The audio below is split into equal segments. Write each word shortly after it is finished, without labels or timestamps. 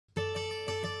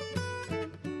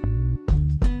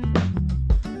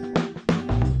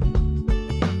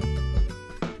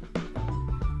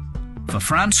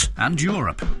France and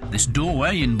Europe, this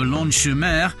doorway in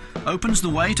Boulogne-sur-Mer opens the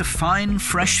way to fine,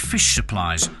 fresh fish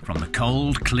supplies from the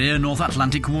cold, clear North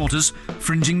Atlantic waters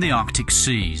fringing the Arctic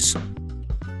seas.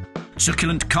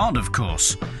 Succulent cod, of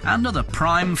course, and other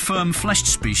prime, firm-fleshed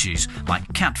species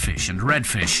like catfish and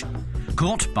redfish,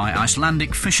 caught by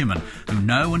Icelandic fishermen who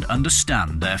know and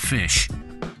understand their fish.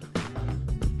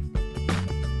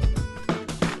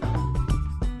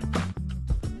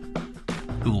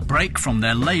 Who will break from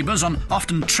their labours on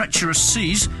often treacherous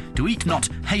seas to eat not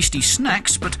hasty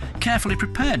snacks but carefully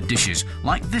prepared dishes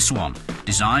like this one,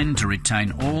 designed to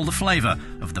retain all the flavour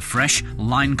of the fresh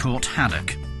line-caught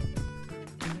haddock.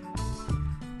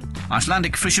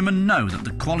 Icelandic fishermen know that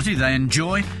the quality they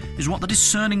enjoy is what the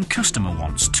discerning customer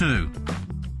wants too.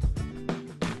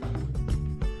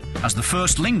 As the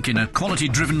first link in a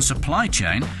quality-driven supply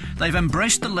chain, they've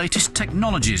embraced the latest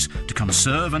technologies to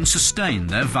conserve and sustain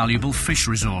their valuable fish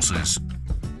resources.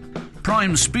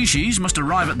 Prime species must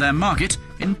arrive at their market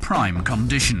in prime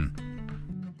condition.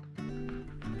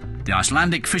 The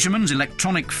Icelandic fisherman's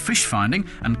electronic fish finding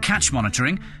and catch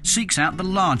monitoring seeks out the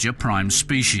larger prime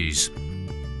species.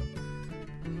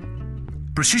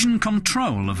 Precision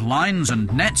control of lines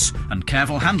and nets and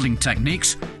careful handling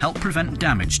techniques help prevent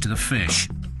damage to the fish.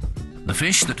 The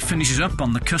fish that finishes up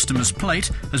on the customer's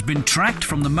plate has been tracked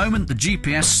from the moment the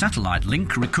GPS satellite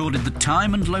link recorded the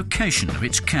time and location of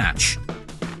its catch.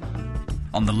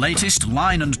 On the latest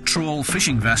line and trawl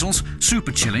fishing vessels,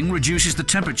 super chilling reduces the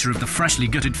temperature of the freshly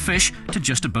gutted fish to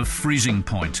just above freezing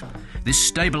point.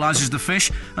 This stabilises the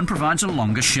fish and provides a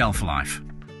longer shelf life.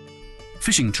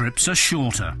 Fishing trips are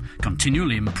shorter.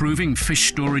 Continually improving fish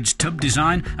storage tub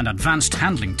design and advanced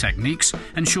handling techniques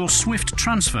ensure swift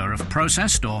transfer of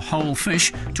processed or whole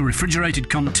fish to refrigerated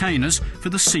containers for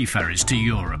the sea ferries to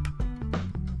Europe.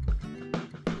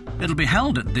 It'll be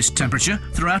held at this temperature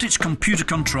throughout its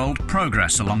computer-controlled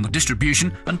progress along the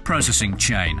distribution and processing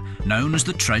chain, known as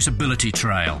the traceability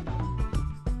trail.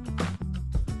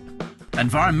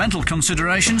 Environmental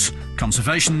considerations,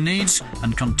 conservation needs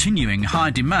and continuing high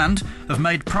demand have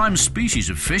made prime species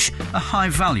of fish a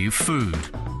high-value food.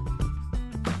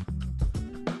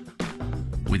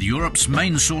 With Europe's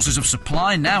main sources of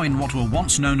supply now in what were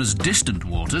once known as distant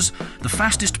waters, the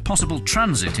fastest possible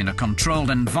transit in a controlled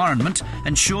environment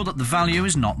ensure that the value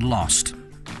is not lost.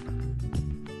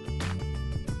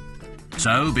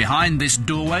 So, behind this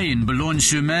doorway in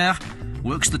Boulogne-sur-Mer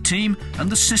works the team and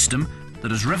the system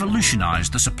that has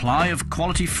revolutionised the supply of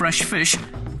quality fresh fish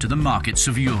to the markets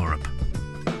of Europe.